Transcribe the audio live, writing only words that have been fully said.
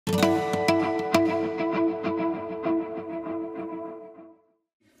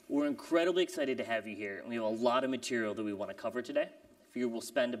incredibly excited to have you here, and we have a lot of material that we want to cover today. We will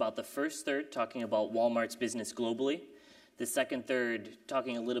spend about the first third talking about Walmart's business globally, the second third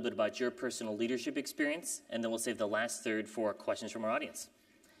talking a little bit about your personal leadership experience, and then we'll save the last third for questions from our audience.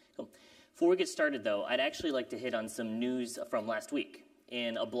 Cool. Before we get started, though, I'd actually like to hit on some news from last week.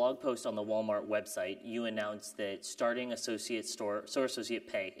 In a blog post on the Walmart website, you announced that starting store associate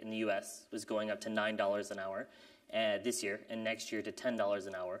pay in the U.S. was going up to $9 an hour this year, and next year to $10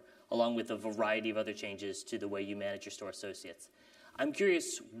 an hour, along with a variety of other changes to the way you manage your store associates. I'm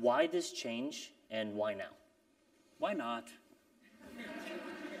curious, why this change and why now? Why not?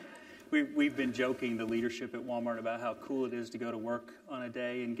 We've been joking, the leadership at Walmart, about how cool it is to go to work on a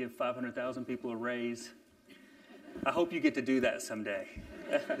day and give 500,000 people a raise. I hope you get to do that someday.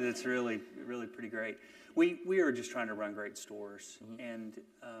 It's really, really pretty great. We are just trying to run great stores. Mm-hmm.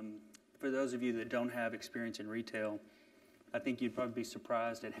 And for those of you that don't have experience in retail, I think you'd probably be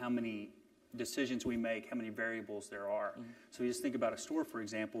surprised at how many decisions we make, how many variables there are. Mm-hmm. So you just think about a store, for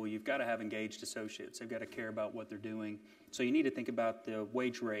example, you've got to have engaged associates. They've got to care about what they're doing. So you need to think about the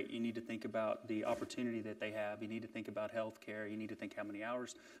wage rate. You need to think about the opportunity that they have. You need to think about health care. You need to think about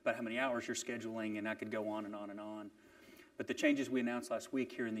how many hours you're scheduling, and I could go on and on and on. But the changes we announced last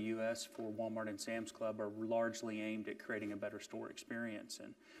week here in the U.S. for Walmart and Sam's Club are largely aimed at creating a better store experience.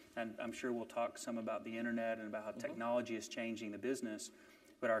 And I'm sure we'll talk some about the internet and about how technology is changing the business.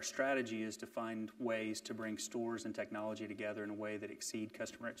 But our strategy is to find ways to bring stores and technology together in a way that exceed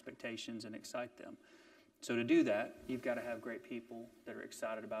customer expectations and excite them. So to do that, you've got to have great people that are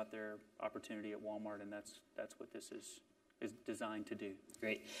excited about their opportunity at Walmart, and that's what this is designed to do.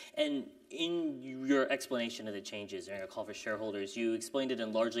 Great. And in your explanation of the changes during a call for shareholders, you explained it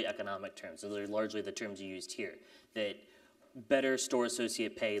in largely economic terms. So they're largely the terms you used here, that better store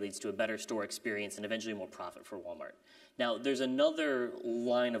associate pay leads to a better store experience and eventually more profit for Walmart. Now, there's another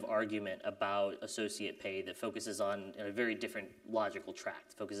line of argument about associate pay that focuses on a very different logical track.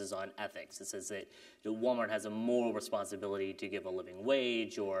 It focuses on ethics. It says that Walmart has a moral responsibility to give a living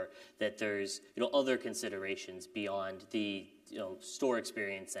wage, or that there's other considerations beyond the store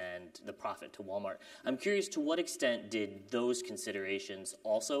experience and the profit to Walmart. I'm curious, to what extent did those considerations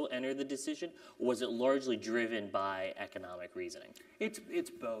also enter the decision, or was it largely driven by economic reasoning? It's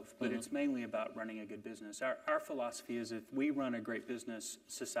both, but it's mainly about running a good business. Our philosophy is if we run a great business,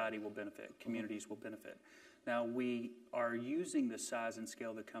 society will benefit, communities will benefit. Now, we are using the size and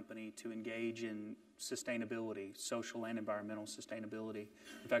scale of the company to engage in sustainability, social and environmental sustainability.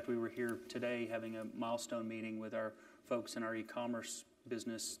 In fact, we were here today having a milestone meeting with our folks in our e-commerce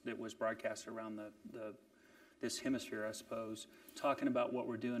business that was broadcast around this hemisphere, I suppose, talking about what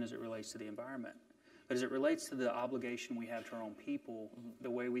we're doing as it relates to the environment. But as it relates to the obligation we have to our own people, the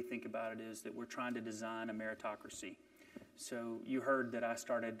way we think about it is that we're trying to design a meritocracy. So you heard that I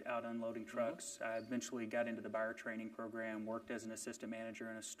started out unloading trucks. I eventually got into the buyer training program, worked as an assistant manager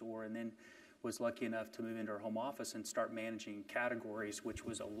in a store, and then was lucky enough to move into our home office and start managing categories, which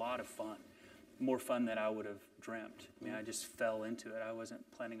was a lot of fun. More fun than I would have dreamt. I mean, I just fell into it. I wasn't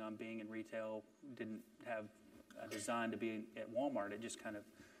planning on being in retail, didn't have a design to be at Walmart. It just kind of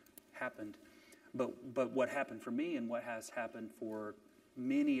happened. But what happened for me and what has happened for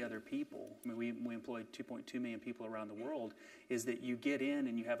many other people, I mean, we employ 2.2 million people around the world, is that you get in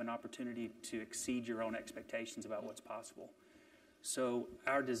and you have an opportunity to exceed your own expectations about what's possible. So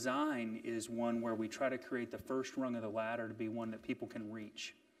our design is one where we try to create the first rung of the ladder to be one that people can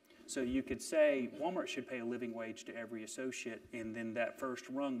reach. So you could say Walmart should pay a living wage to every associate, and then that first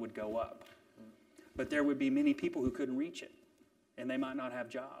rung would go up. But there would be many people who couldn't reach it, and they might not have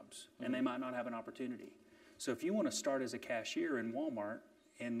jobs, and they might not have an opportunity. So if you want to start as a cashier in Walmart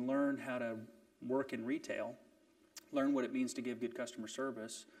and learn how to work in retail, learn what it means to give good customer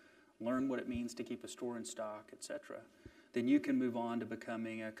service, learn what it means to keep a store in stock, etc., then you can move on to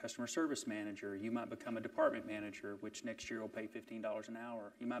becoming a customer service manager. You might become a department manager, which next year will pay $15 an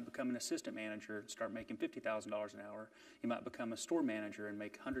hour. You might become an assistant manager and start making $50,000 an hour. You might become a store manager and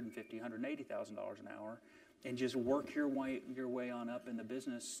make $150,000, $180,000 an hour, and just work your way on up in the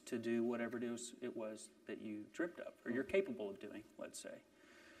business to do whatever it was that you dreamt of or you're capable of doing, let's say.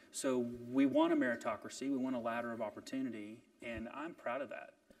 So we want a meritocracy. We want a ladder of opportunity, and I'm proud of that.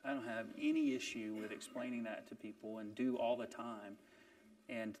 I don't have any issue with explaining that to people and do all the time.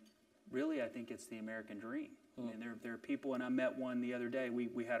 And really, I think it's the American dream. I mean, there are people, and I met one the other day.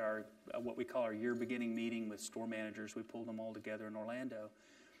 We had our what we call our year beginning meeting with store managers. We pulled them all together in Orlando.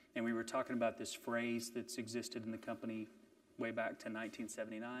 And we were talking about this phrase that's existed in the company way back to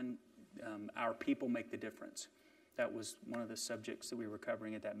 1979, our people make the difference. That was one of the subjects that we were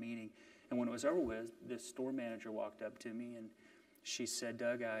covering at that meeting. And when it was over with, this store manager walked up to me and she said,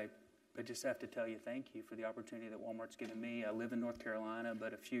 Doug, I I just have to tell you thank you for the opportunity that Walmart's given me. I live in North Carolina,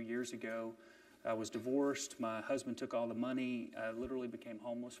 but a few years ago, I was divorced. My husband took all the money. I literally became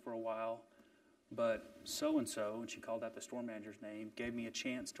homeless for a while. But so-and-so, and she called out the store manager's name, gave me a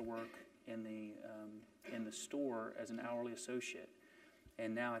chance to work in the store as an hourly associate.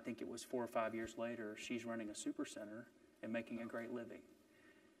 And now I think it was 4 or 5 years later, she's running a super center and making a great living.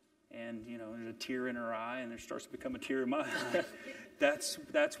 And, you know, there's a tear in her eye, and there starts to become a tear in my eye. That's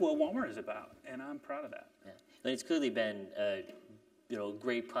what Walmart is about, and I'm proud of that. Yeah. And it's clearly been a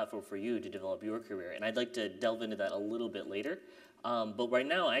great platform for you to develop your career, and I'd like to delve into that a little bit later. But right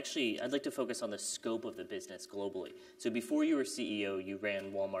now, actually, I'd like to focus on the scope of the business globally. So before you were CEO, you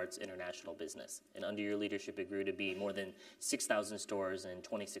ran Walmart's international business. And under your leadership, it grew to be more than 6,000 stores in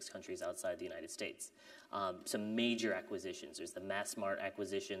 26 countries outside the United States. Some major acquisitions. There's the Massmart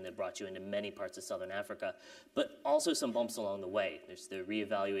acquisition that brought you into many parts of Southern Africa, but also some bumps along the way. There's the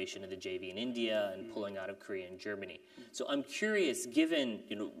reevaluation of the JV in India and pulling out of Korea and Germany. So I'm curious, given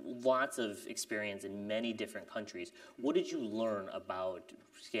lots of experience in many different countries, what did you learn about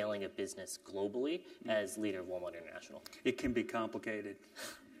scaling a business globally as leader of Walmart International? It can be complicated.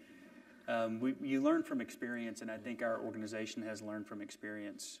 You learn from experience, and I think our organization has learned from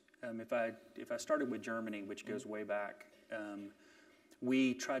experience. If I started with Germany, which goes way back,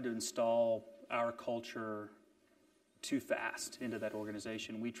 we tried to install our culture too fast into that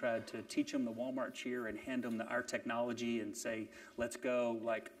organization. We tried to teach them the Walmart cheer and hand them our technology and say, let's go,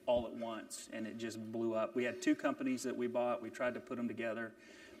 like all at once, and it just blew up. We had 2 companies that we bought. We tried to put them together,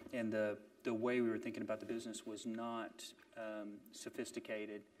 and the way we were thinking about the business was not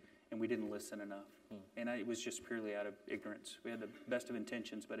sophisticated, and we didn't listen enough. And it was just purely out of ignorance. We had the best of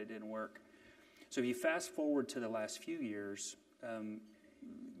intentions, but it didn't work. So if you fast forward to the last few years,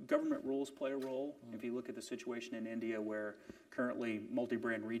 government rules play a role. If you look at the situation in India, where currently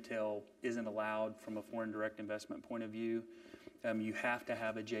multi-brand retail isn't allowed from a foreign direct investment point of view, you have to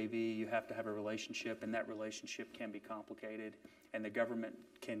have a JV, you have to have a relationship, and that relationship can be complicated. And the government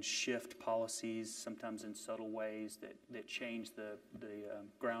can shift policies, sometimes in subtle ways, that change the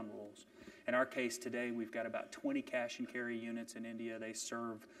ground rules. In our case today, we've got about 20 cash and carry units in India. They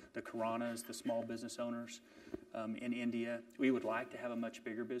serve the Kiranas, the small business owners in India. We would like to have a much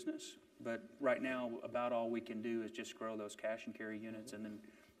bigger business, but right now about all we can do is just grow those cash and carry units, and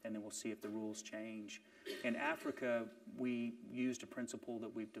then we'll see if the rules change. In Africa, we used a principle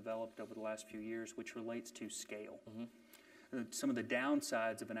that we've developed over the last few years, which relates to scale. Some of the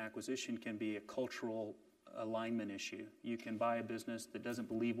downsides of an acquisition can be a cultural alignment issue. You can buy a business that doesn't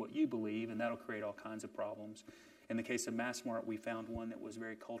believe what you believe, and that'll create all kinds of problems. In the case of Massmart, we found one that was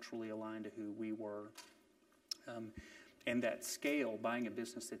very culturally aligned to who we were. And that scale, buying a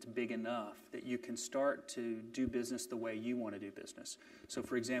business that's big enough that you can start to do business the way you want to do business. So,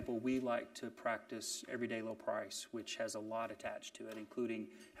 for example, we like to practice everyday low price, which has a lot attached to it, including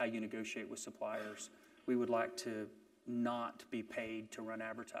how you negotiate with suppliers. We would like to not be paid to run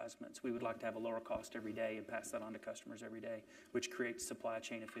advertisements. We would like to have a lower cost every day and pass that on to customers every day, which creates supply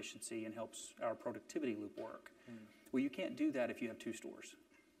chain efficiency and helps our productivity loop work. Well, you can't do that if you have 2 stores.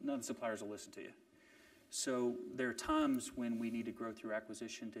 None of the suppliers will listen to you. So there are times when we need to grow through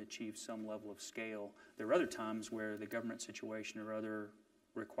acquisition to achieve some level of scale. There are other times where the government situation or other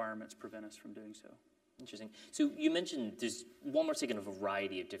requirements prevent us from doing so. Interesting. So you mentioned Walmart's taken a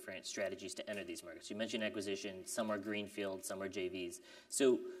variety of different strategies to enter these markets. You mentioned acquisition. Some are greenfield, some are JVs.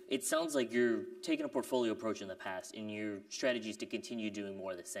 So it sounds like you're taking a portfolio approach in the past, and your strategy is to continue doing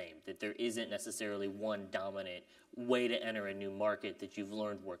more of the same, that there isn't necessarily one dominant way to enter a new market that you've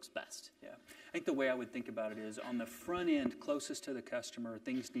learned works best. Yeah. I think the way I would think about it is on the front end, closest to the customer,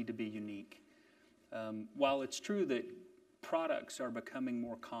 things need to be unique. While it's true that products are becoming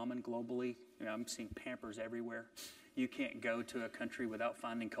more common globally, I'm seeing Pampers everywhere. You can't go to a country without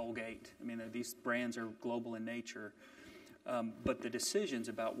finding Colgate. I mean, these brands are global in nature. But the decisions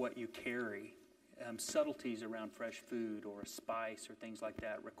about what you carry, subtleties around fresh food or a spice or things like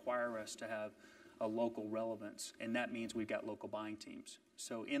that require us to have a local relevance, and that means we've got local buying teams.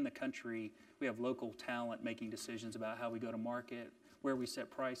 So in the country, we have local talent making decisions about how we go to market, where we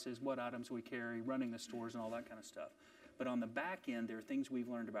set prices, what items we carry, running the stores, and all that kind of stuff. But on the back end, there are things we've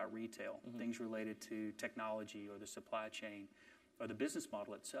learned about retail, things related to technology or the supply chain or the business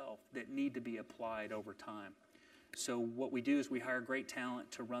model itself that need to be applied over time. So what we do is we hire great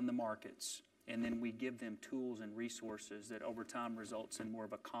talent to run the markets, and then we give them tools and resources that over time results in more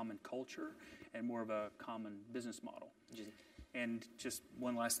of a common culture and more of a common business model. And just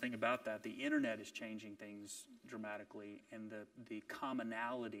one last thing about that, the internet is changing things dramatically, and the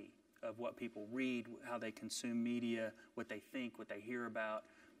commonality of what people read, how they consume media, what they think, what they hear about,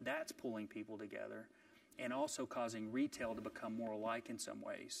 that's pulling people together and also causing retail to become more alike in some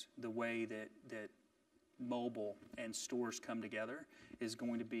ways. The way that mobile and stores come together is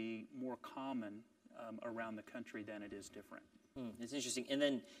going to be more common around the country than it is different. It's interesting. And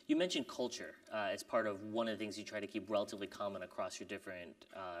then you mentioned culture as part of one of the things you try to keep relatively common across your different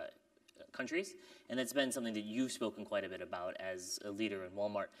countries. And that's been something that you've spoken quite a bit about as a leader in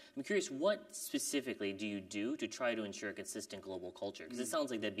Walmart. I'm curious, what specifically do you do to try to ensure a consistent global culture? Because it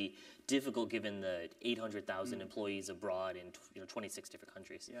sounds like that'd be difficult given the 800,000 employees abroad in 26 different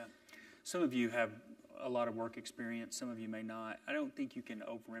countries. Yeah. Some of you have a lot of work experience. Some of you may not. I don't think you can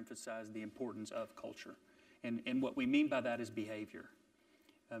overemphasize the importance of culture. And what we mean by that is behavior.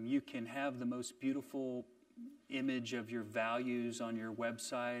 You can have the most beautiful image of your values on your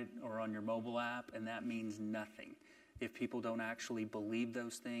website or on your mobile app, and that means nothing if people don't actually believe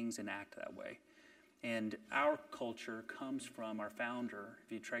those things and act that way. And our culture comes from our founder.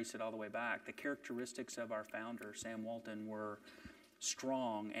 If you trace it all the way back, the characteristics of our founder, Sam Walton, were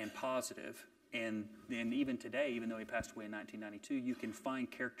strong and positive. And even today, even though he passed away in 1992, you can find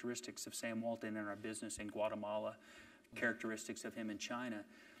characteristics of Sam Walton in our business in Guatemala, characteristics of him in China.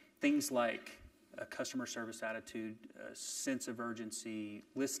 Things like a customer service attitude, a sense of urgency,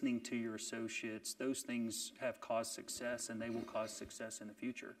 listening to your associates, those things have caused success and they will cause success in the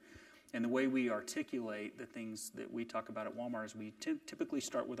future. And the way we articulate the things that we talk about at Walmart is we typically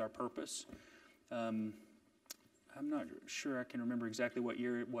start with our purpose. I'm not sure I can remember exactly what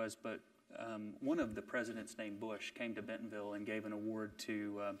year it was, but one of the presidents named Bush came to Bentonville and gave an award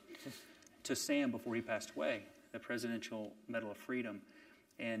to Sam before he passed away, the Presidential Medal of Freedom.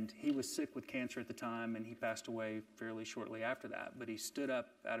 And he was sick with cancer at the time, and he passed away fairly shortly after that. But he stood up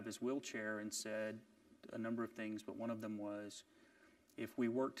out of his wheelchair and said a number of things, but one of them was, if we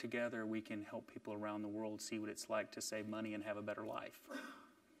work together, we can help people around the world see what it's like to save money and have a better life.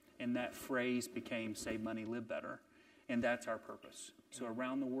 And that phrase became save money, live better. And that's our purpose. So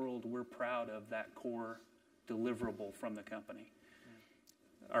around the world, we're proud of that core deliverable from the company.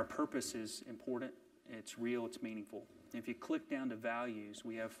 Our purpose is important. It's real. It's meaningful. If you click down to values,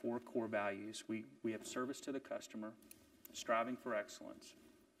 we have 4 core values. We have service to the customer, striving for excellence.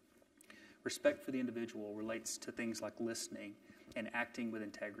 Respect for the individual relates to things like listening and acting with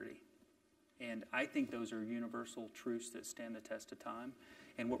integrity. And I think those are universal truths that stand the test of time.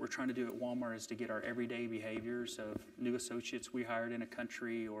 And what we're trying to do at Walmart is to get our everyday behaviors of new associates we hired in a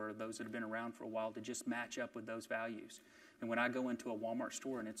country or those that have been around for a while to just match up with those values. And when I go into a Walmart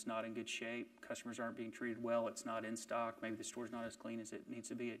store and it's not in good shape, customers aren't being treated well, it's not in stock, maybe the store's not as clean as it needs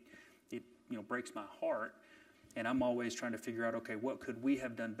to be, it breaks my heart. And I'm always trying to figure out, okay, what could we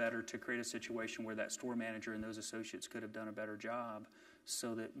have done better to create a situation where that store manager and those associates could have done a better job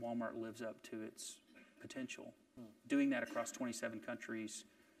so that Walmart lives up to its potential. Doing that across 27 countries,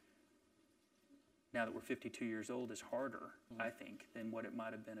 now that we're 52 years old, is harder, I think, than what it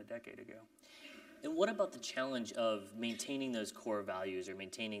might have been a decade ago. And what about the challenge of maintaining those core values or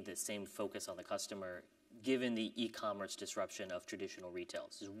maintaining the same focus on the customer given the e-commerce disruption of traditional retail?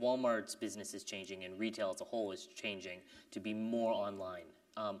 So Walmart's business is changing and retail as a whole is changing to be more online.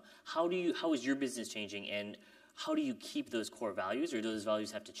 How is your business changing, and how do you keep those core values, or do those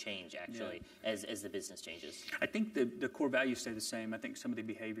values have to change actually as the business changes? I think the core values stay the same. I think some of the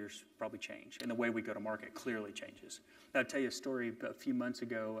behaviors probably change, and the way we go to market clearly changes. I'll tell you a story. A few months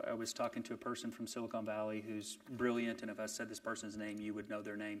ago, I was talking to a person from Silicon Valley who's brilliant, and if I said this person's name, you would know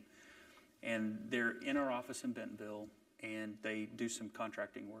their name. And they're in our office in Bentonville, and they do some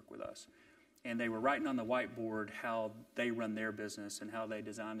contracting work with us. And they were writing on the whiteboard how they run their business and how they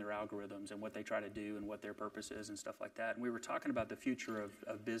design their algorithms and what they try to do and what their purpose is and stuff like that. And we were talking about the future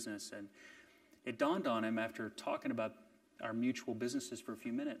of business, and it dawned on him after talking about our mutual businesses for a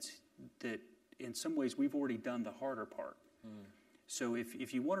few minutes that in some ways we've already done the harder part. So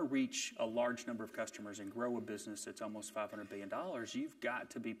if you want to reach a large number of customers and grow a business that's almost $500 billion, you've got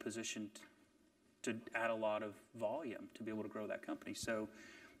to be positioned to add a lot of volume to be able to grow that company. So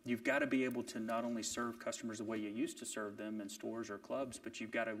you've got to be able to not only serve customers the way you used to serve them in stores or clubs, but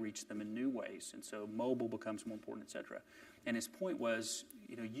you've got to reach them in new ways. And so mobile becomes more important, et cetera. And his point was,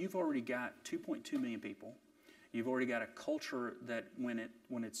 you've already got 2.2 million people. You've already got a culture that when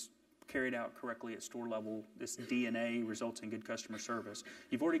it's carried out correctly at store level, this DNA results in good customer service.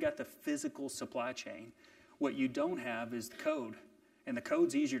 You've already got the physical supply chain. What you don't have is the code. And the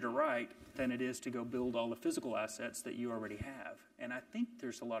code's easier to write than it is to go build all the physical assets that you already have. And I think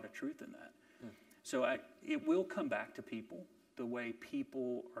there's a lot of truth in that. So it will come back to people, the way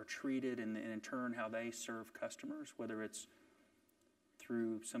people are treated and in turn how they serve customers, whether it's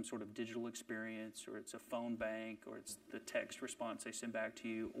through some sort of digital experience, or it's a phone bank, or it's the text response they send back to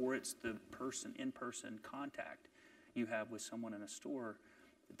you, or it's the in-person contact you have with someone in a store,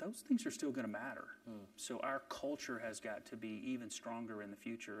 those things are still going to matter. So our culture has got to be even stronger in the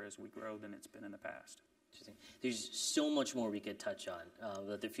future as we grow than it's been in the past. Interesting. There's so much more we could touch on,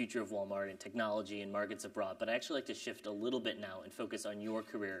 the future of Walmart and technology and markets abroad, but I'd actually like to shift a little bit now and focus on your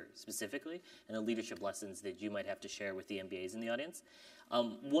career specifically and the leadership lessons that you might have to share with the MBAs in the audience.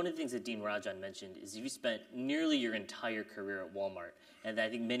 One of the things that Dean Rajan mentioned is you spent nearly your entire career at Walmart, and I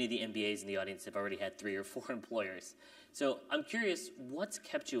think many of the MBAs in the audience have already had 3 or 4 employers. So I'm curious, what's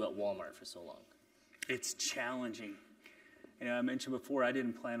kept you at Walmart for so long? It's challenging. You know, I mentioned before I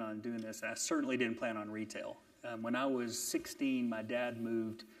didn't plan on doing this. I certainly didn't plan on retail. When I was 16, my dad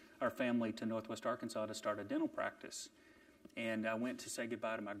moved our family to Northwest Arkansas to start a dental practice. And I went to say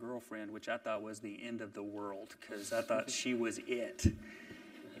goodbye to my girlfriend, which I thought was the end of the world because I thought she was it.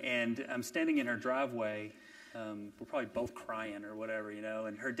 And I'm standing in her driveway. We're probably both crying or whatever, you know.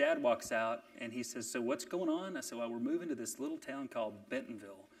 And her dad walks out and he says, "So what's going on?" I said, "Well, we're moving to this little town called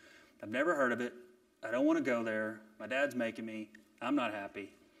Bentonville. I've never heard of it. I don't want to go there. My dad's making me. I'm not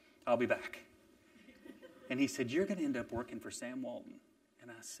happy. I'll be back." And he said, "You're going to end up working for Sam Walton." And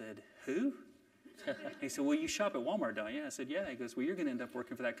I said, "Who?" He said, "Well, you shop at Walmart, don't you?" I said, "Yeah." He goes, "Well, you're going to end up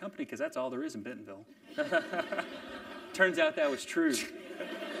working for that company because that's all there is in Bentonville." Turns out that was true.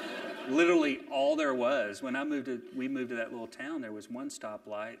 Literally all there was. When we moved to that little town, there was one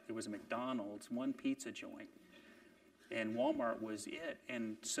stoplight, there was a McDonald's, one pizza joint, and Walmart was it.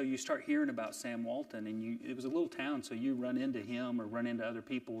 And so you start hearing about Sam Walton, and it was a little town, so you run into him or run into other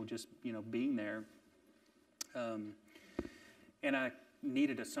people just, you know, being there. And I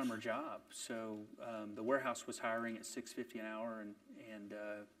needed a summer job, so the warehouse was hiring at $6.50 an hour, and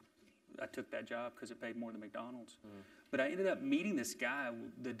I took that job because it paid more than McDonald's. But I ended up meeting this guy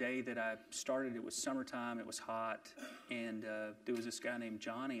the day that I started. It was summertime, it was hot, and there was this guy named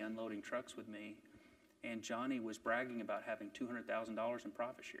Johnny unloading trucks with me, and Johnny was bragging about having $200,000 in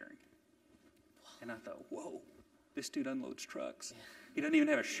profit sharing. And I thought, whoa, this dude unloads trucks. He doesn't even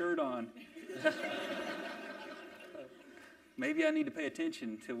have a shirt on. Maybe I need to pay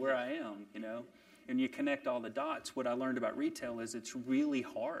attention to where I am, you know. And you connect all the dots. What I learned about retail is it's really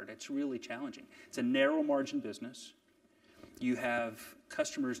hard. It's really challenging. It's a narrow margin business. You have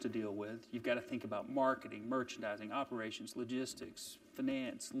customers to deal with. You've got to think about marketing, merchandising, operations, logistics,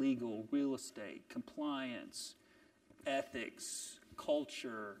 finance, legal, real estate, compliance, ethics,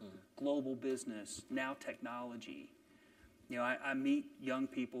 culture, global business, now technology. You know, I meet young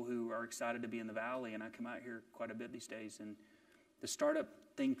people who are excited to be in the Valley, and I come out here quite a bit these days, and the startup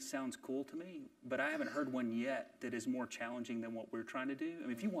thing sounds cool to me, but I haven't heard one yet that is more challenging than what we're trying to do. I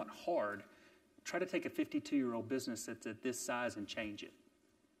mean, if you want hard, try to take a 52-year-old business that's at this size and change it.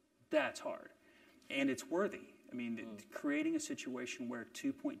 That's hard. And it's worthy. I mean, creating a situation where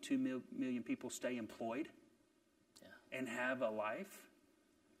 2.2 million people stay employed and have a life,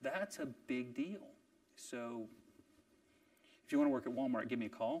 that's a big deal. So if you want to work at Walmart, give me a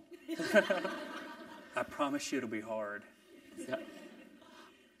call. I promise you it'll be hard.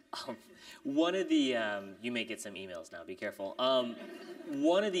 One of the, you may get some emails now, be careful.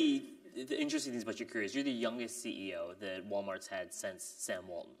 One of the interesting things about your career is you're the youngest CEO that Walmart's had since Sam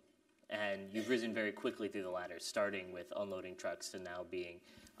Walton. And you've risen very quickly through the ladder, starting with unloading trucks to now being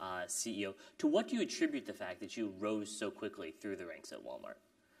CEO. To what do you attribute the fact that you rose so quickly through the ranks at Walmart?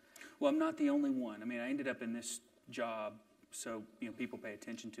 Well, I'm not the only one. I mean, I ended up in this job, so you know people pay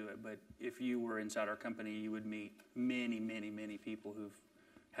attention to it. But if you were inside our company, you would meet many, many, many people who've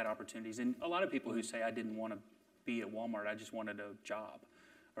had opportunities. And a lot of people who say, I didn't want to be at Walmart, I just wanted a job.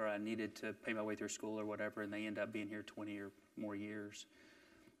 Or I needed to pay my way through school or whatever, and they end up being here 20 or more years.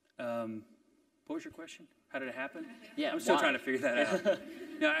 What was your question? How did it happen? Yeah, I'm still trying to figure that out.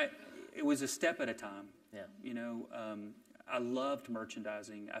 No, it was a step at a time. Yeah. You know, I loved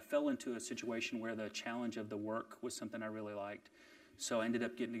merchandising. I fell into a situation where the challenge of the work was something I really liked. So I ended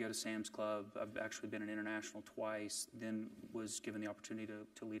up getting to go to Sam's Club. I've actually been an international twice, then was given the opportunity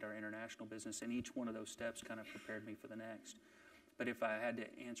to lead our international business. And each one of those steps kind of prepared me for the next. But if I had to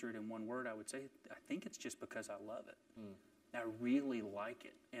answer it in one word, I would say I think it's just because I love it. I really like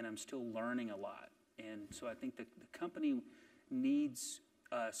it, and I'm still learning a lot. And so I think the company needs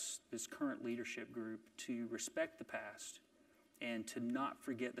us, this current leadership group, to respect the past and to not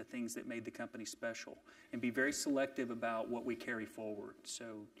forget the things that made the company special and be very selective about what we carry forward. So,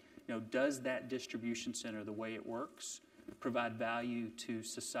 you know, does that distribution center, the way it works, provide value to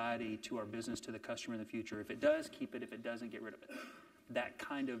society, to our business, to the customer in the future? If it does, keep it. If it doesn't, get rid of it. That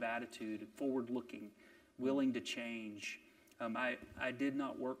kind of attitude, forward-looking, willing to change, I did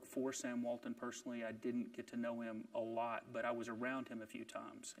not work for Sam Walton personally. I didn't get to know him a lot, but I was around him a few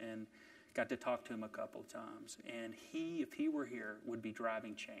times and got to talk to him a couple of times. And if he were here, would be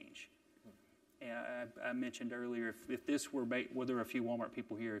driving change. And I mentioned earlier, if this were, well, there are a few Walmart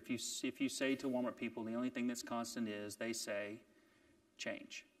people here. If you say to Walmart people, the only thing that's constant is, they say,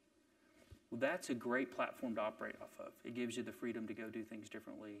 change. Well, that's a great platform to operate off of. It gives you the freedom to go do things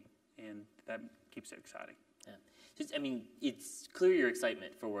differently, and that keeps it exciting. Yeah. It's clear your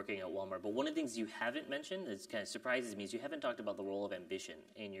excitement for working at Walmart, but one of the things you haven't mentioned that kind of surprises me is you haven't talked about the role of ambition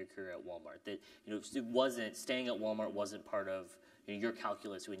in your career at Walmart. That it wasn't staying at Walmart wasn't part of your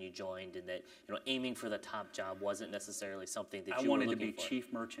calculus when you joined, and that aiming for the top job wasn't necessarily something that you were looking for. I wanted to be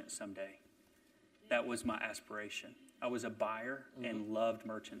chief merchant someday. That was my aspiration. I was a buyer and loved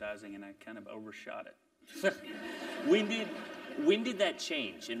merchandising, and I kind of overshot it. When did that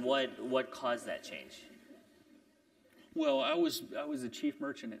change, and what caused that change? Well, I was the chief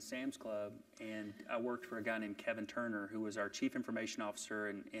merchant at Sam's Club, and I worked for a guy named Kevin Turner, who was our chief information officer,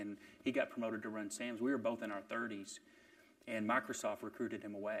 and he got promoted to run Sam's. We were both in our 30s, and Microsoft recruited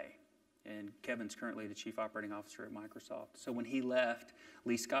him away. And Kevin's currently the chief operating officer at Microsoft. So when he left,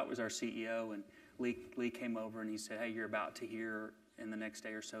 Lee Scott was our CEO, and Lee came over and he said, "Hey, you're about to hear in the next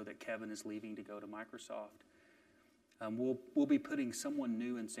day or so that Kevin is leaving to go to Microsoft. We'll be putting someone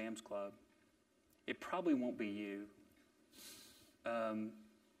new in Sam's Club. It probably won't be you. I'm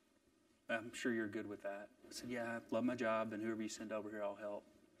sure you're good with that." I said, "Yeah, I love my job, and whoever you send over here, I'll help."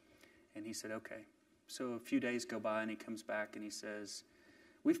 And he said, "Okay." So a few days go by, and he comes back, and he says,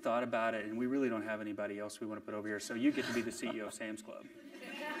 "We've thought about it, and we really don't have anybody else we want to put over here, so you get to be the CEO of Sam's Club."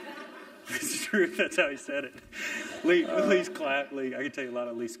 It's true. That's how he said it. Lee's clapped. I can tell you a lot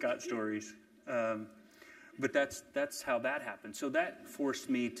of Lee Scott stories. But that's how that happened. So that forced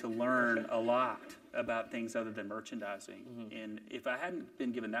me to learn a lot about things other than merchandising. Mm-hmm. And if I hadn't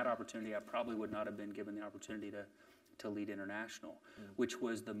been given that opportunity, I probably would not have been given the opportunity to lead international, which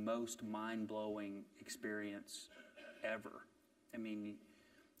was the most mind-blowing experience ever. I mean,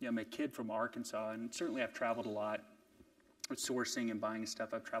 I'm a kid from Arkansas, and certainly I've traveled a lot with sourcing and buying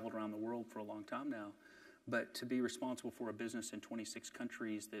stuff. I've traveled around the world for a long time now. But to be responsible for a business in 26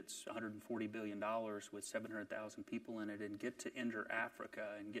 countries that's $140 billion with 700,000 people in it, and get to enter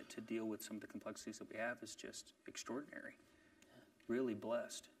Africa and get to deal with some of the complexities that we have is just extraordinary. Really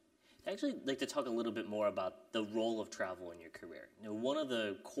blessed. I'd actually like to talk a little bit more about the role of travel in your career. One of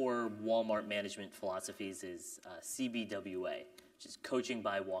the core Walmart management philosophies is CBWA, which is coaching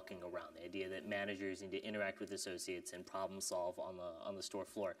by walking around. The idea that managers need to interact with associates and problem solve on the store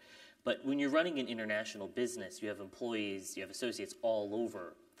floor. But when you're running an international business, you have employees, you have associates all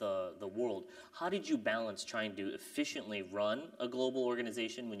over the world. How did you balance trying to efficiently run a global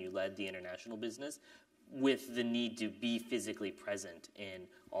organization when you led the international business with the need to be physically present in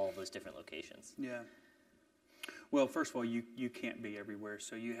all of those different locations? Yeah. Well, first of all, you can't be everywhere,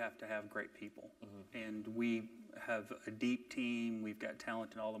 so you have to have great people. Mm-hmm. And we have a deep team. We've got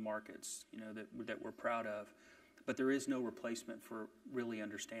talent in all the markets, that we're proud of. But there is no replacement for really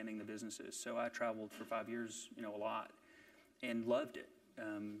understanding the businesses. So I traveled for 5 years, a lot, and loved it.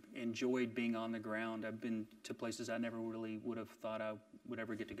 Enjoyed being on the ground. I've been to places I never really would have thought I would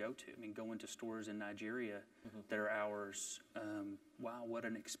ever get to go to. I mean, going to stores in Nigeria that are ours. Wow, what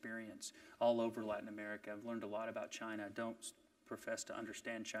an experience. All over Latin America. I've learned a lot about China. I don't profess to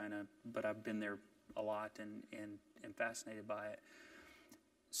understand China, but I've been there a lot and fascinated by it.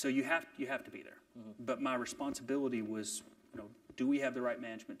 So you have to be there. Mm-hmm. But my responsibility was, do we have the right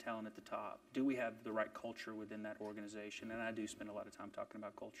management talent at the top? Do we have the right culture within that organization? And I do spend a lot of time talking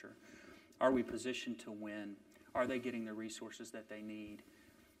about culture. Are we positioned to win? Are they getting the resources that they need?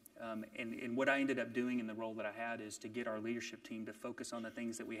 And what I ended up doing in the role that I had is to get our leadership team to focus on the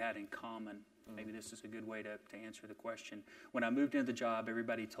things that we had in common. Mm-hmm. Maybe this is a good way to answer the question. When I moved into the job,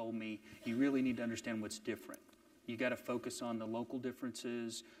 everybody told me, you really need to understand what's different. You got to focus on the local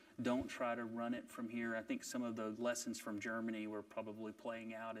differences. Don't try to run it from here. I think some of the lessons from Germany were probably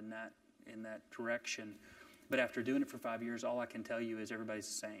playing out in that direction. But after doing it for 5 years, all I can tell you is everybody's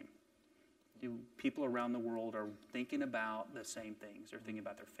the same. People around the world are thinking about the same things. They're thinking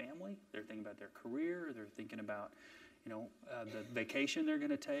about their family. They're thinking about their career. They're thinking about, the vacation they're going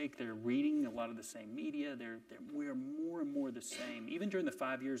to take. They're reading a lot of the same media. We're more and more the same. Even during the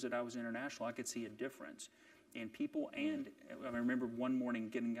 5 years that I was international, I could see a difference in people. And I remember one morning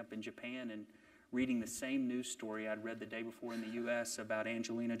getting up in Japan and reading the same news story I'd read the day before in the U.S. about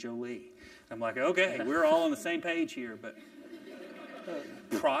Angelina Jolie. I'm like, okay, we're all on the same page here. But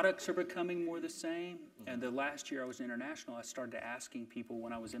Products are becoming more the same. And the last year I was international, I started asking people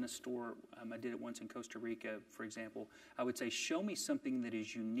when I was in a store, I did it once in Costa Rica, for example, I would say, show me something that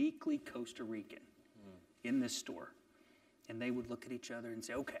is uniquely Costa Rican in this store. And they would look at each other and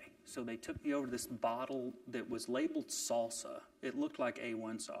say, okay. So they took me over to this bottle that was labeled salsa. It looked like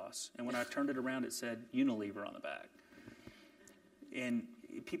A1 sauce. And when I turned it around, it said Unilever on the back. And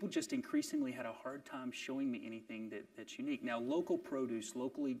people just increasingly had a hard time showing me anything that's unique. Now, local produce,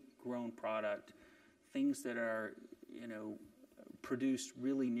 locally grown product, things that are, produced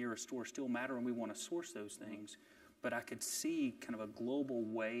really near a store still matter, and we want to source those things. But I could see kind of a global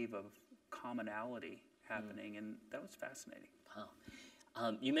wave of commonality happening, and that was fascinating. Wow.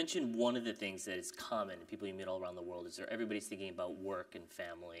 You mentioned one of the things that is common in people you meet all around the world is that everybody's thinking about work and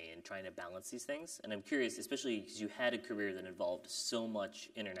family and trying to balance these things. And I'm curious, especially because you had a career that involved so much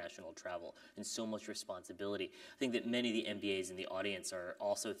international travel and so much responsibility. I think that many of the MBAs in the audience are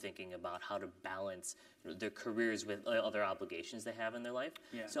also thinking about how to balance their careers with other obligations they have in their life.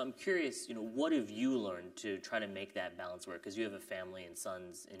 Yeah. So I'm curious, what have you learned to try to make that balance work? Because you have a family and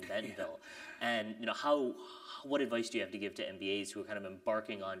sons in Bentonville. Yeah. And what advice do you have to give to MBAs who are kind of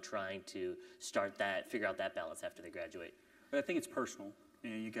embarking on trying to figure out that balance after they graduate? I think it's personal.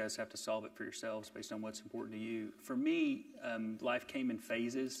 You guys have to solve it for yourselves based on what's important to you. For me, life came in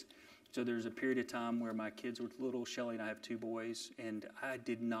phases. So there's a period of time where my kids were little. Shelly and I have 2 boys, and I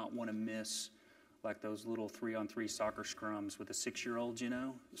did not want to miss like those little 3-on-3 soccer scrums with the 6-year-olds,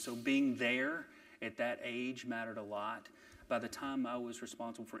 So being there at that age mattered a lot. By the time I was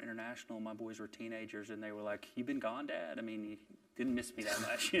responsible for international, my boys were teenagers, and they were like, "You been gone, Dad? I mean, you didn't miss me that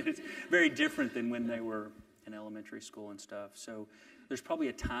much." It's very different than when they were in elementary school and stuff. So there's probably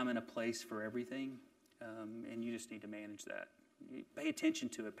a time and a place for everything, and you just need to manage that. Pay attention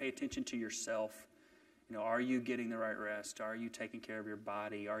to it. Pay attention to yourself. Are you getting the right rest? Are you taking care of your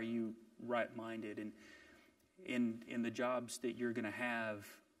body? Are you right-minded? And in the jobs that you're going to have,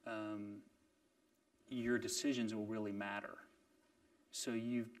 your decisions will really matter. So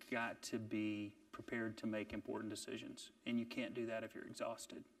you've got to be prepared to make important decisions. And you can't do that if you're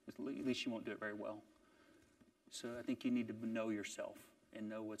exhausted. At least you won't do it very well. So I think you need to know yourself and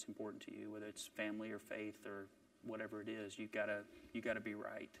know what's important to you, whether it's family or faith or whatever it is. You've got to be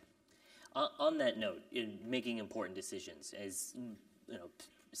right. On that note, in making important decisions, as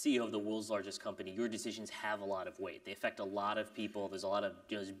CEO of the world's largest company, your decisions have a lot of weight. They affect a lot of people. There's a lot of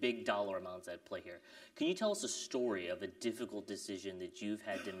there's big dollar amounts at play here. Can you tell us a story of a difficult decision that you've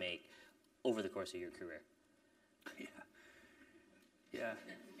had to make over the course of your career? Yeah.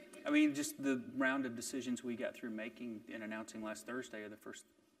 I mean, just the round of decisions we got through making and announcing last Thursday are the first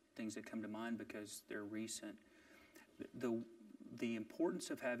things that come to mind because they're recent. The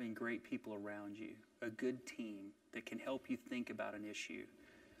importance of having great people around you, a good team that can help you think about an issue.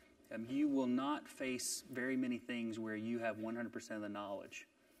 You will not face very many things where you have 100% of the knowledge.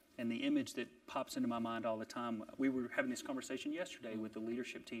 And the image that pops into my mind all the time, we were having this conversation yesterday with the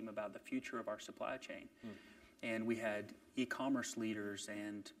leadership team about the future of our supply chain. And we had e-commerce leaders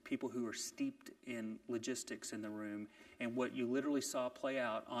and people who are steeped in logistics in the room. And what you literally saw play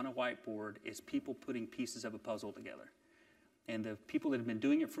out on a whiteboard is people putting pieces of a puzzle together. And the people that have been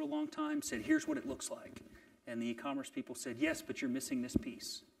doing it for a long time said, here's what it looks like. And the e-commerce people said, yes, but you're missing this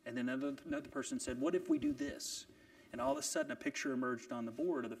piece. And then another person said, what if we do this? And all of a sudden a picture emerged on the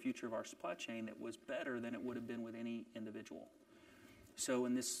board of the future of our supply chain that was better than it would have been with any individual. So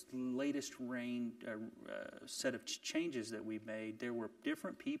in this latest set of changes that we've made, there were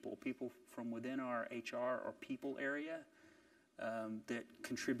different people from within our HR or people area that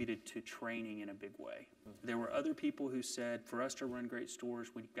contributed to training in a big way. There were other people who said, for us to run great stores,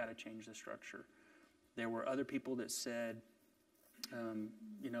 we've got to change the structure. There were other people that said,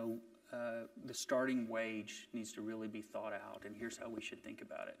 the starting wage needs to really be thought out, and here's how we should think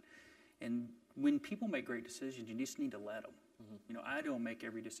about it. And when people make great decisions, you just need to let them. I don't make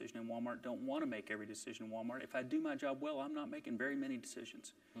every decision in Walmart, don't want to make every decision in Walmart. If I do my job well, I'm not making very many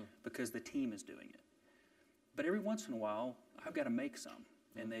decisions because the team is doing it. But every once in a while, I've got to make some,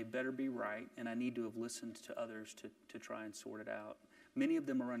 and they better be right, and I need to have listened to others to try and sort it out. Many of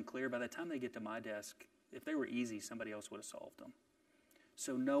them are unclear. By the time they get to my desk, if they were easy, somebody else would have solved them.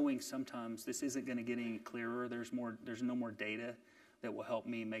 So knowing sometimes this isn't going to get any clearer, there's no more data that will help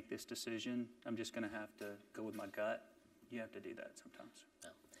me make this decision. I'm just going to have to go with my gut. You have to do that sometimes. No.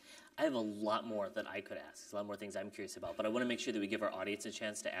 I have a lot more that I could ask, a lot more things I'm curious about, but I want to make sure that we give our audience a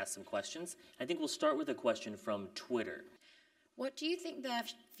chance to ask some questions. I think we'll start with a question from Twitter. What do you think the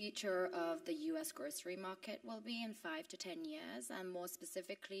future of the U.S. grocery market will be in 5 to 10 years? And more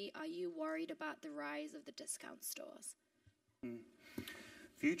specifically, are you worried about the rise of the discount stores?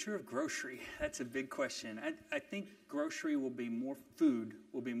 Future of grocery, that's a big question. I think grocery will be more food,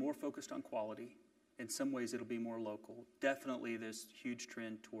 will be more focused on quality. In some ways, it'll be more local. Definitely this huge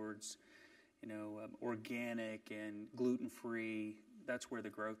trend towards, organic and gluten-free. That's where the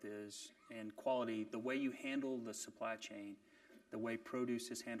growth is. And quality, the way you handle the supply chain, the way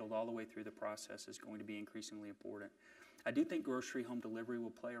produce is handled all the way through the process is going to be increasingly important. I do think grocery home delivery will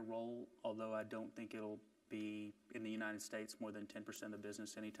play a role, although I don't think it'll be in the United States more than 10% of the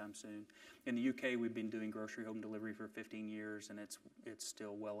business anytime soon. In the UK, we've been doing grocery home delivery for 15 years, and it's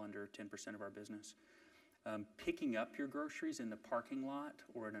still well under 10% of our business. Picking up your groceries in the parking lot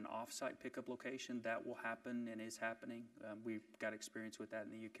or in an off-site pickup location, that will happen and is happening. We've got experience with that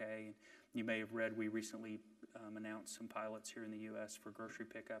in the UK. And you may have read we recently announced some pilots here in the US for grocery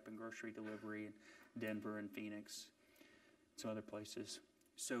pickup and grocery delivery in Denver and Phoenix, some other places.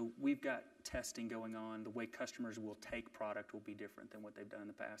 So we've got testing going on. The way customers will take product will be different than what they've done in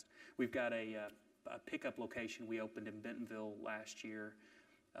the past. We've got a pickup location we opened in Bentonville last year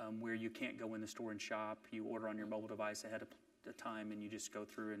where you can't go in the store and shop. You order on your mobile device ahead of time, and you just go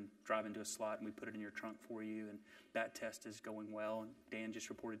through and drive into a slot, and we put it in your trunk for you. And that test is going well. And Dan just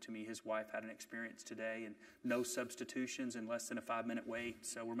reported to me his wife had an experience today, and no substitutions in less than a 5-minute wait.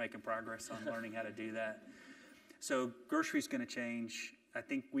 So we're making progress on learning how to do that. So grocery's going to change. I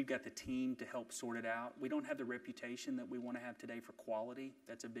think we've got the team to help sort it out. We don't have the reputation that we want to have today for quality.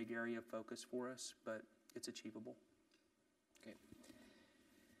 That's a big area of focus for us, but it's achievable. Okay.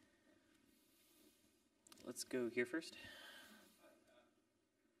 Let's go here first.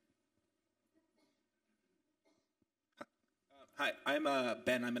 Hi, I'm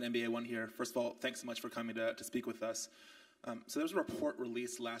Ben. I'm an MBA 1 here. First of all, thanks so much for coming to speak with us. So there was a report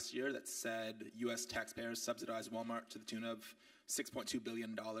released last year that said U.S. taxpayers subsidized Walmart to the tune of $6.2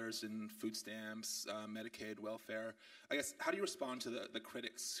 billion in food stamps, Medicaid, welfare. I guess, how do you respond to the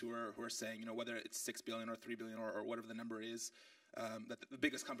critics who are saying, whether it's $6 billion or $3 billion or whatever the number is, that the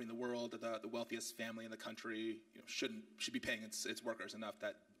biggest company in the world, the wealthiest family in the country, should be paying its workers enough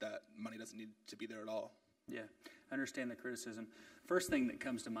that money doesn't need to be there at all? Yeah, I understand the criticism. First thing that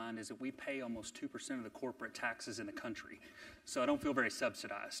comes to mind is that we pay almost 2% of the corporate taxes in the country. So I don't feel very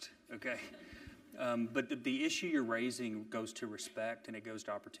subsidized, okay? But the issue you're raising goes to respect and it goes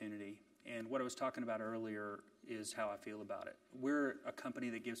to opportunity. And what I was talking about earlier is how I feel about it. We're a company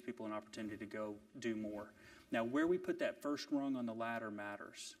that gives people an opportunity to go do more. Now, where we put that first rung on the ladder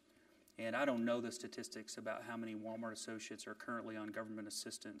matters. And I don't know the statistics about how many Walmart associates are currently on government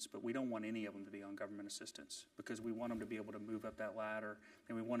assistance, but we don't want any of them to be on government assistance because we want them to be able to move up that ladder,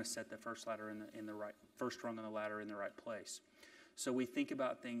 and we want to set the first rung on the ladder in the right place. So we think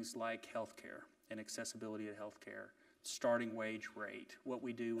about things like healthcare and accessibility to healthcare, starting wage rate, what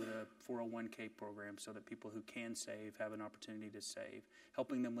we do with a 401k program so that people who can save have an opportunity to save,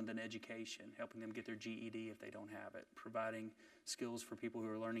 helping them with an education, helping them get their GED if they don't have it, providing skills for people who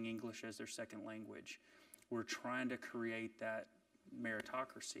are learning English as their second language. We're trying to create that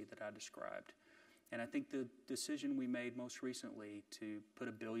meritocracy that I described. And I think the decision we made most recently to put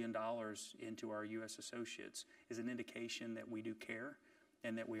 $1 billion into our U.S. associates is an indication that we do care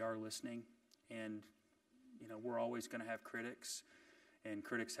and that we are listening. And we're always going to have critics, and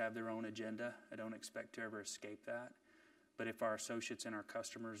critics have their own agenda. I don't expect to ever escape that. But if our associates and our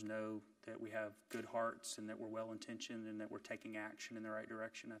customers know that we have good hearts and that we're well-intentioned and that we're taking action in the right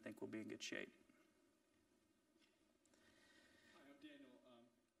direction, I think we'll be in good shape. Hi, I'm Daniel.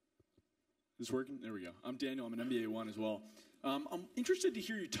 Is this working? There we go. I'm Daniel. I'm an MBA 1 as well. I'm interested to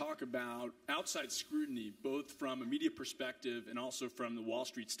hear you talk about outside scrutiny, both from a media perspective and also from the Wall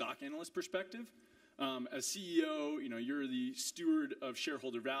Street stock analyst perspective. As CEO, you're the steward of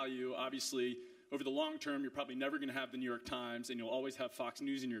shareholder value. Obviously, over the long term, you're probably never going to have the New York Times, and you'll always have Fox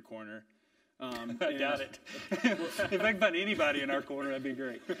News in your corner. I doubt it. If I can find anybody in our corner, that'd be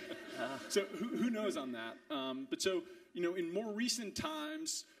great. So who knows on that? But in more recent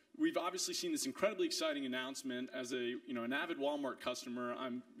times, we've obviously seen this incredibly exciting announcement. As an avid Walmart customer,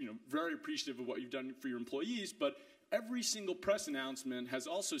 I'm very appreciative of what you've done for your employees. But every single press announcement has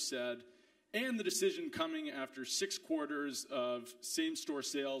also said, and the decision coming after 6 quarters of same-store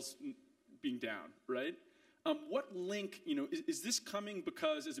sales being down, right? What link, is this coming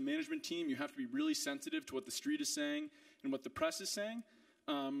because as a management team you have to be really sensitive to what the street is saying and what the press is saying?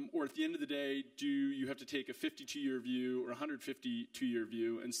 Or at the end of the day, do you have to take a 52-year view or a 152-year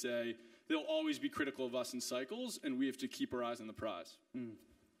view and say, they'll always be critical of us in cycles and we have to keep our eyes on the prize?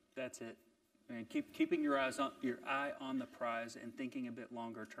 That's it. And keeping your eye on the prize and thinking a bit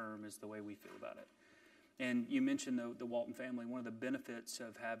longer term is the way we feel about it. And you mentioned the Walton family. One of the benefits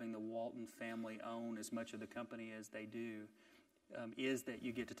of having the Walton family own as much of the company as they do is that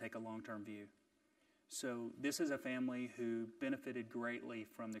you get to take a long-term view. So this is a family who benefited greatly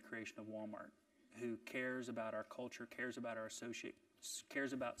from the creation of Walmart, who cares about our culture, cares about our associates,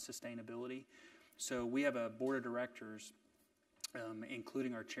 cares about sustainability. So we have a board of directors,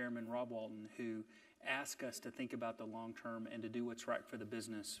 including our chairman, Rob Walton, who ask us to think about the long term and to do what's right for the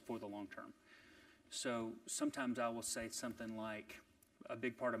business for the long term. So sometimes I will say something like, a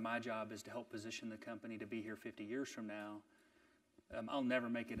big part of my job is to help position the company to be here 50 years from now. I'll never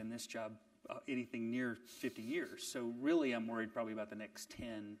make it in this job anything near 50 years. So really I'm worried probably about the next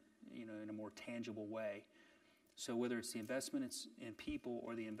 10, in a more tangible way. So whether it's the investments in people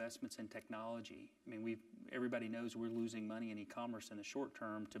or the investments in technology, everybody knows we're losing money in e-commerce in the short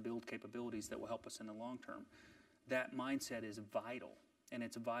term to build capabilities that will help us in the long term. That mindset is vital, and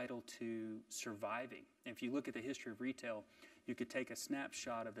it's vital to surviving. And if you look at the history of retail, you could take a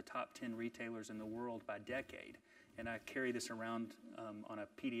snapshot of the top 10 retailers in the world by decade, and I carry this around on a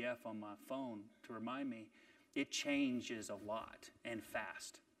PDF on my phone to remind me, it changes a lot and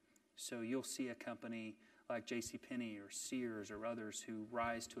fast. So you'll see a company like JCPenney or Sears or others who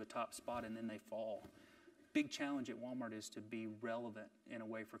rise to a top spot and then they fall. Big challenge at Walmart is to be relevant in a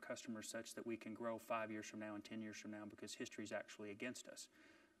way for customers such that we can grow 5 years from now and 10 years from now, because history is actually against us.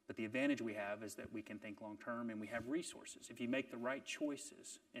 But the advantage we have is that we can think long term and we have resources. If you make the right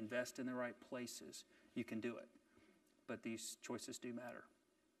choices, invest in the right places, you can do it. But these choices do matter.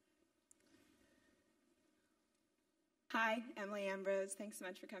 Hi, Emily Ambrose. Thanks so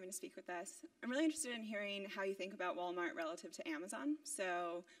much for coming to speak with us. I'm really interested in hearing how you think about Walmart relative to Amazon.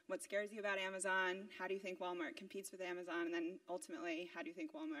 So what scares you about Amazon? How do you think Walmart competes with Amazon? And then ultimately, how do you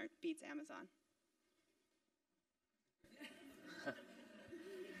think Walmart beats Amazon?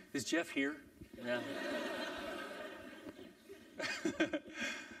 Is Jeff here? Yeah.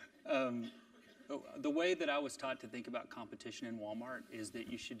 The way that I was taught to think about competition in Walmart is that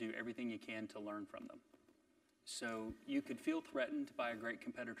you should do everything you can to learn from them. So you could feel threatened by a great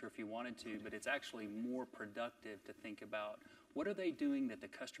competitor if you wanted to, but it's actually more productive to think about what are they doing that the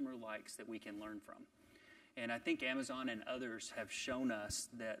customer likes that we can learn from. And I think Amazon and others have shown us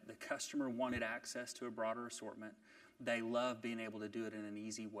that the customer wanted access to a broader assortment. They love being able to do it in an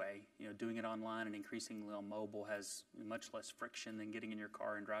easy way. Doing it online and increasingly on mobile has much less friction than getting in your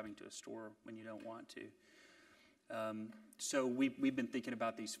car and driving to a store when you don't want to. So we've been thinking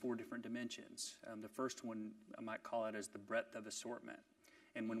about these 4 different dimensions. The first one, I might call it as the breadth of assortment.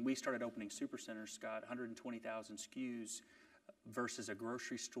 And when we started opening supercenters, Scott, 120,000 SKUs versus a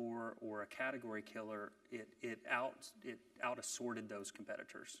grocery store or a category killer, it out-assorted those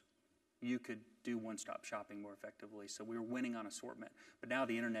competitors. You could do one-stop shopping more effectively. So we were winning on assortment. But now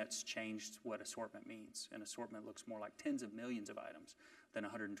the internet's changed what assortment means. And assortment looks more like tens of millions of items than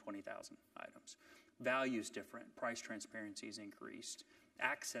 120,000 items. Value is different. Price transparency is increased.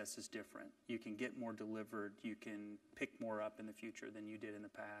 Access is different. You can get more delivered. You can pick more up in the future than you did in the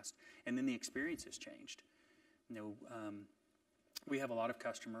past. And then the experience has changed. We have a lot of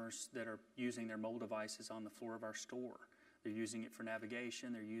customers that are using their mobile devices on the floor of our store. They're using it for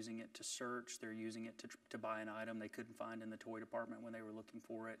navigation. They're using it to search. They're using it to buy an item they couldn't find in the toy department when they were looking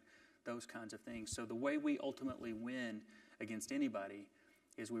for it, those kinds of things. So the way we ultimately win against anybody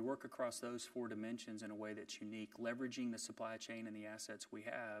is we work across those 4 dimensions in a way that's unique, leveraging the supply chain and the assets we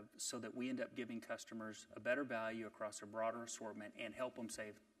have so that we end up giving customers a better value across a broader assortment and help them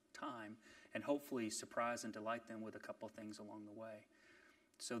save time and hopefully surprise and delight them with a couple of things along the way.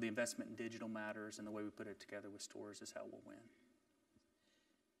 So the investment in digital matters, and the way we put it together with stores is how we'll win.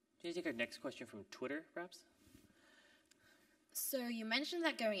 Do you take our next question from Twitter, perhaps? So you mentioned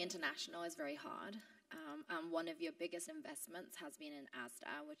that going international is very hard. And one of your biggest investments has been in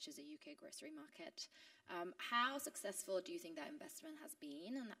Asda, which is a UK grocery market. How successful do you think that investment has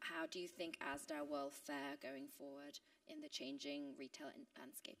been, and how do you think Asda will fare going forward in the changing retail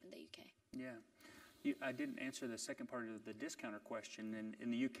landscape in the UK? Yeah. I didn't answer the second part of the discounter question. And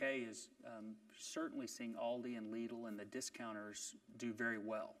in the UK is certainly seeing Aldi and Lidl and the discounters do very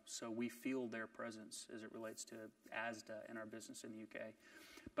well. So we feel their presence as it relates to Asda in our business in the UK.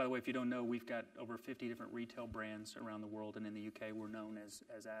 By the way, if you don't know, we've got over 50 different retail brands around the world, and in the UK we're known as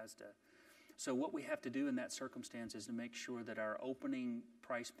Asda. So what we have to do in that circumstance is to make sure that our opening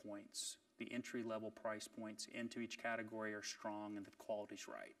price points, the entry-level price points into each category are strong and the quality's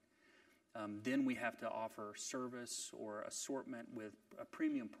right. Then we have to offer service or assortment with a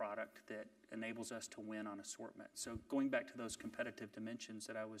premium product that enables us to win on assortment. So going back to those competitive dimensions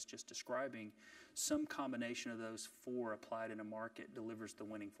that I was just describing, some combination of those 4 applied in a market delivers the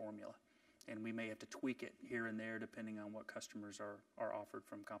winning formula. And we may have to tweak it here and there depending on what customers are offered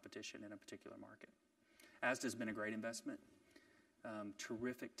from competition in a particular market. Asda's been a great investment.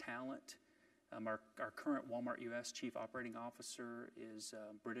 terrific talent. Our current Walmart U.S. Chief Operating Officer is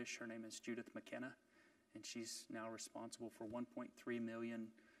British. Her name is Judith McKenna, and she's now responsible for 1.3 million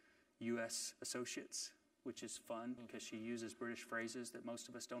U.S. associates, which is fun because she uses British phrases that most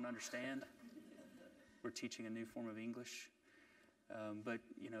of us don't understand. We're teaching a new form of English. But,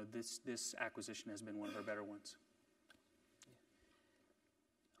 this acquisition has been one of our better ones.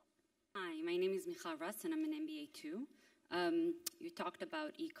 Hi, my name is Michal Russ, and I'm an MBA too. You talked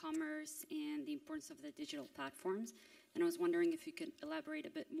about e-commerce and the importance of the digital platforms, and I was wondering if you could elaborate a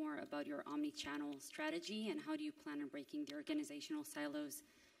bit more about your omni-channel strategy and how do you plan on breaking the organizational silos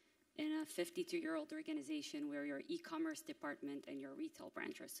in a 52-year-old organization where your e-commerce department and your retail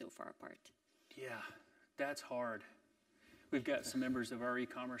branch are so far apart? Yeah, that's hard. We've got some members of our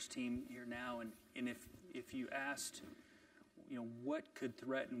e-commerce team here now, and if you asked, what could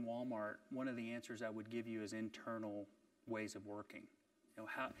threaten Walmart, one of the answers I would give you is internal ways of working.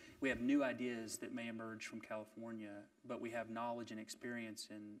 How we have new ideas that may emerge from California, but we have knowledge and experience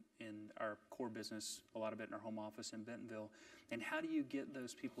in our core business, a lot of it in our home office in Bentonville. And how do you get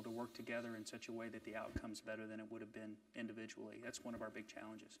those people to work together in such a way that the outcome's better than it would have been individually? That's one of our big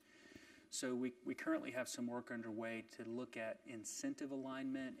challenges. So we currently have some work underway to look at incentive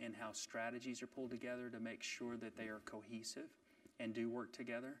alignment and how strategies are pulled together to make sure that they are cohesive and do work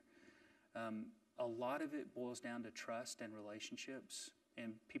together. A lot of it boils down to trust and relationships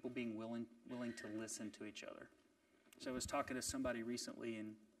and people being willing to listen to each other. So I was talking to somebody recently,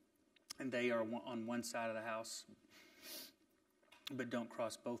 and they are on one side of the house, but don't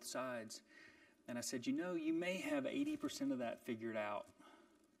cross both sides. And I said, you may have 80% of that figured out.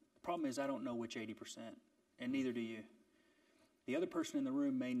 The problem is I don't know which 80%, and neither do you. The other person in the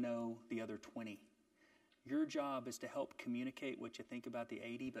room may know the other 20. Your job is to help communicate what you think about the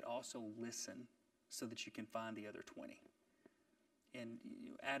 80, but also listen so that you can find the other 20. And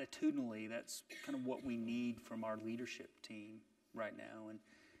attitudinally, that's kind of what we need from our leadership team right now. And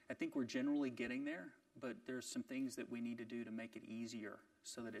I think we're generally getting there, but there's some things that we need to do to make it easier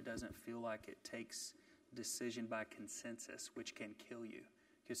so that it doesn't feel like it takes decision by consensus, which can kill you,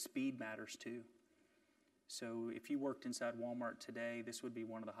 because speed matters too. So if you worked inside Walmart today, this would be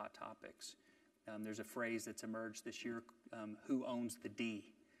one of the hot topics. There's a phrase that's emerged this year, who owns the D?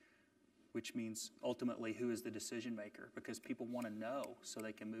 Which means ultimately who is the decision maker, because people want to know so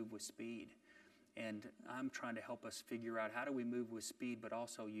they can move with speed. And I'm trying to help us figure out how do we move with speed but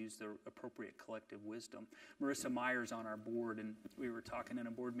also use the appropriate collective wisdom. Marissa Meyer's on our board, and we were talking in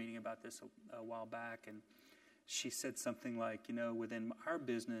a board meeting about this a while back, and she said something like, within our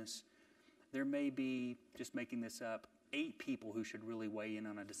business, there may be, just making this up, 8 people who should really weigh in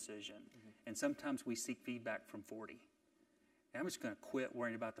on a decision. Mm-hmm. And sometimes we seek feedback from 40. I'm just going to quit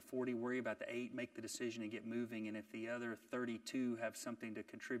worrying about the 40, worry about the 8, make the decision and get moving. And if the other 32 have something to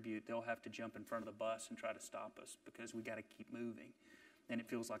contribute, they'll have to jump in front of the bus and try to stop us because we got to keep moving. And it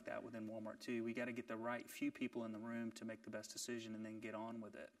feels like that within Walmart too. We got to get the right few people in the room to make the best decision and then get on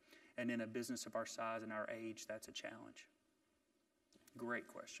with it. And in a business of our size and our age, that's a challenge. Great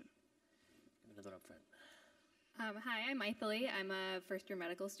question. Another up front. Hi, I'm Maithili. I'm a first-year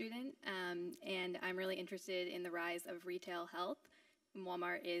medical student, and I'm really interested in the rise of retail health.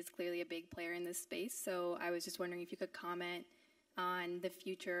 Walmart is clearly a big player in this space, so I was just wondering if you could comment on the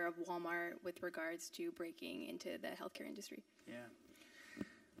future of Walmart with regards to breaking into the healthcare industry. Yeah.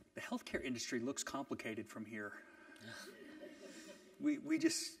 The healthcare industry looks complicated from here. We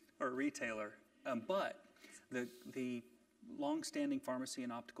just are a retailer, but the long-standing pharmacy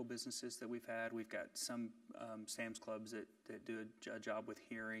and optical businesses that we've had. We've got some Sam's Clubs that do a job with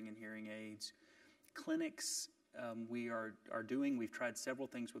hearing and hearing aids. Clinics, we've tried several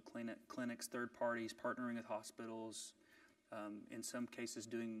things with clinics, third parties, partnering with hospitals, in some cases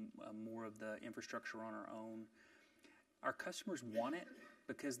doing more of the infrastructure on our own. Our customers want it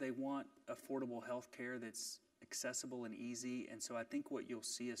because they want affordable health care that's accessible and easy, and so I think what you'll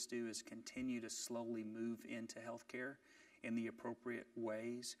see us do is continue to slowly move into health care in the appropriate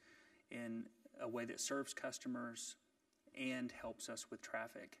ways, in a way that serves customers and helps us with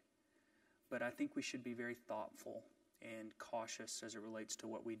traffic. But I think we should be very thoughtful and cautious as it relates to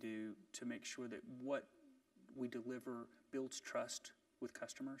what we do to make sure that what we deliver builds trust with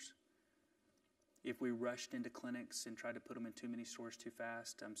customers. If we rushed into clinics and tried to put them in too many stores too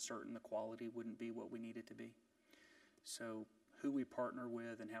fast, I'm certain the quality wouldn't be what we need it to be. So who we partner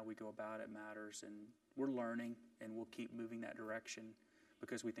with and how we go about it matters, and we're learning, and we'll keep moving that direction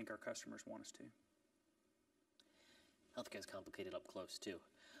because we think our customers want us to. Healthcare is complicated up close, too.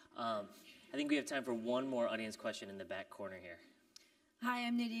 I think we have time for one more audience question in the back corner here. Hi,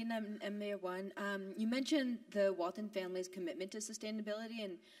 I'm Nadine. I'm MBA1. You mentioned the Walton family's commitment to sustainability,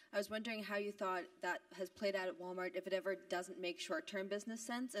 and I was wondering how you thought that has played out at Walmart, if it ever doesn't make short-term business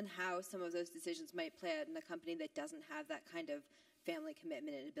sense, and how some of those decisions might play out in a company that doesn't have that kind of family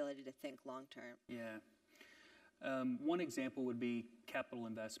commitment and ability to think long-term. Yeah. One example would be capital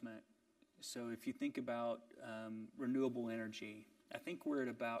investment. So if you think about renewable energy, I think we're at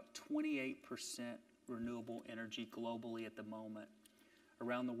about 28% renewable energy globally at the moment.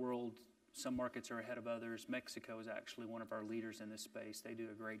 Around the world, some markets are ahead of others. Mexico is actually one of our leaders in this space. They do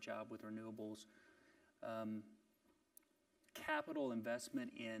a great job with renewables. Capital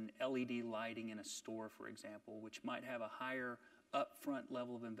investment in LED lighting in a store, for example, which might have a higher upfront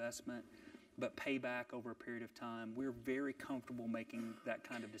level of investment, but payback over a period of time. We're very comfortable making that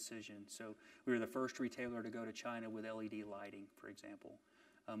kind of decision. So we were the first retailer to go to China with LED lighting, for example.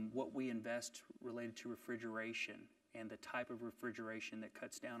 What we invest related to refrigeration and the type of refrigeration that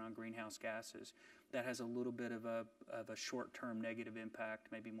cuts down on greenhouse gases, that has a little bit of a short-term negative impact,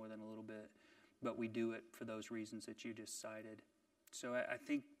 maybe more than a little bit, but we do it for those reasons that you just cited. So I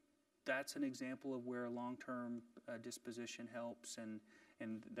think that's an example of where a long-term disposition helps, and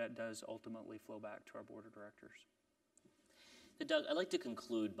that does ultimately flow back to our board of directors. So Doug, I'd like to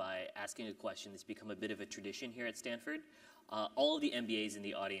conclude by asking a question that's become a bit of a tradition here at Stanford. All of the MBAs in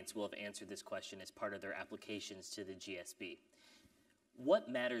the audience will have answered this question as part of their applications to the GSB. What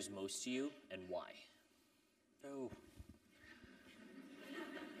matters most to you and why? Oh.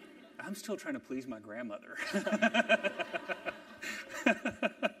 I'm still trying to please my grandmother.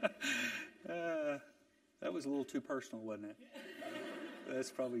 That was a little too personal, wasn't it?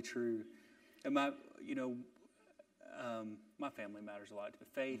 That's probably true. And my family matters a lot to me.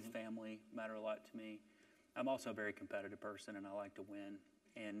 Faith, family matter a lot to me. I'm also a very competitive person, and I like to win.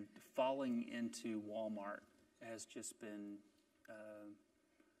 And falling into Walmart has just been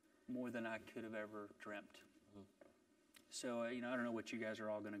more than I could have ever dreamt. So, I don't know what you guys are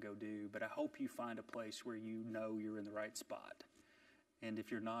all going to go do, but I hope you find a place where you know you're in the right spot. And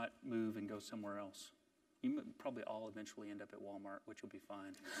if you're not, move and go somewhere else. You probably all eventually end up at Walmart, which will be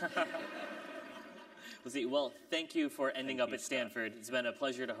fine. Well, thank you for ending up at Stanford. It's been a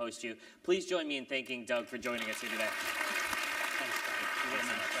pleasure to host you. Please join me in thanking Doug for joining us here today. Thanks,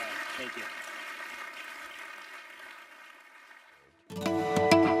 Doug. Thank you.